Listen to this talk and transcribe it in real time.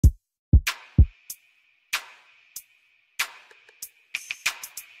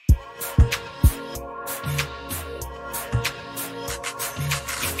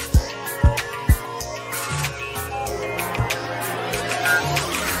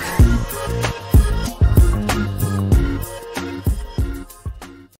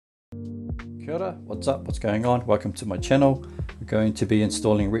ora, what's up, what's going on? Welcome to my channel. We're going to be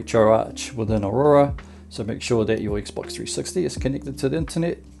installing Retroarch within Aurora, so make sure that your Xbox 360 is connected to the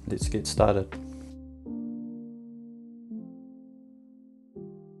internet. Let's get started.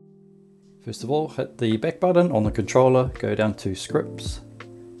 First of all, hit the back button on the controller, go down to scripts,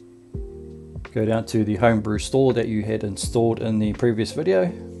 go down to the homebrew store that you had installed in the previous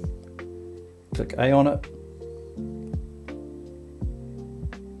video, click A on it.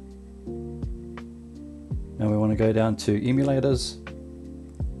 Now we want to go down to emulators.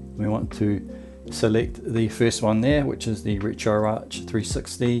 We want to select the first one there, which is the Retroarch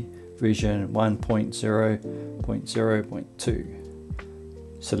 360 version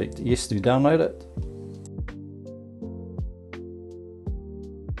 1.0.0.2. Select yes to download it.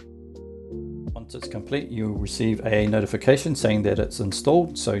 Once it's complete, you'll receive a notification saying that it's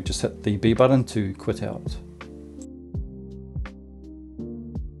installed, so just hit the B button to quit out.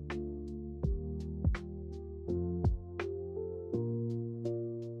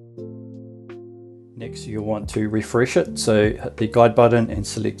 Next, you'll want to refresh it, so hit the guide button and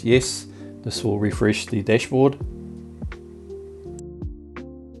select yes. This will refresh the dashboard.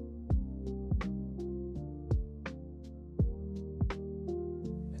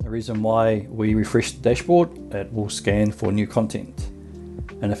 And the reason why we refresh the dashboard, it will scan for new content.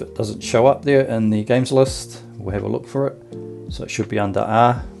 And if it doesn't show up there in the games list, we'll have a look for it. So it should be under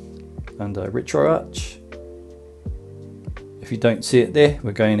R, under Retroarch. If you don't see it there,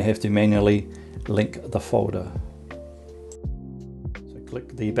 we're going to have to manually link the folder. So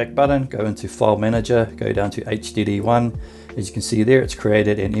click the back button, go into File Manager, go down to HDD1. As you can see there, it's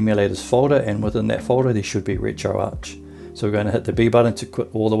created an emulators folder, and within that folder there should be Retroarch. So we're going to hit the B button to quit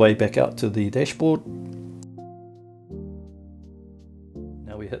all the way back out to the dashboard.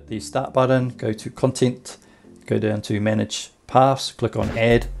 Now we hit the Start button, go to Content, go down to Manage Paths, click on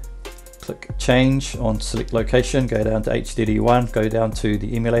Add, click Change on Select Location, go down to HDD1, go down to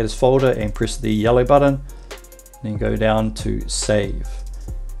the emulators folder and press the yellow button, then go down to Save.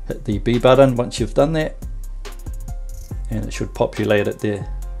 Hit the B button once you've done that, and it should populate it there.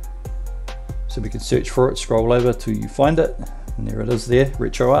 So we can search for it, scroll over till you find it, and there it is there,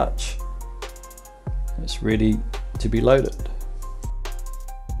 Retroarch. It's ready to be loaded.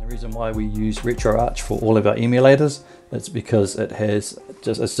 The reason why we use Retroarch for all of our emulators, it's because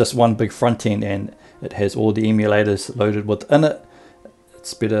it's just one big front end and it has all the emulators loaded within it.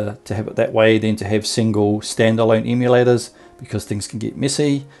 It's better to have it that way than to have single standalone emulators, because things can get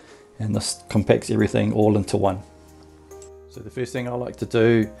messy, and this compacts everything all into one. So the first thing I like to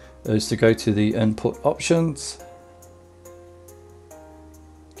do is to go to the input options,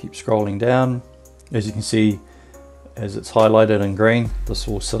 keep scrolling down. As you can see, as it's highlighted in green, this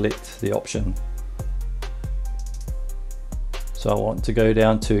will select the option. So I want to go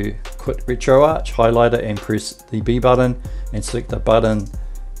down to Quit Retroarch, highlight it and press the B button and select the button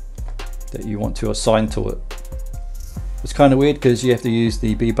that you want to assign to it. It's kind of weird because you have to use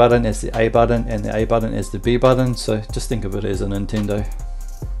the B button as the A button and the A button as the B button, so just think of it as a Nintendo.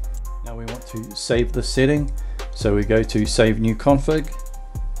 Now we want to save the setting, so we go to Save New Config,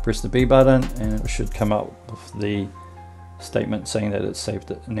 press the B button, and it should come up with the statement saying that it's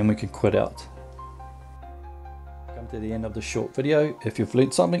saved it, and then we can quit out. Come to the end of the short video. If you've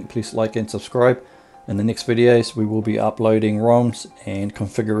learned something, please like and subscribe. In the next videos we will be uploading ROMs and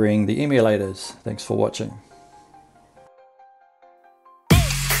configuring the emulators. Thanks for watching.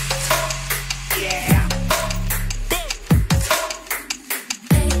 Yeah.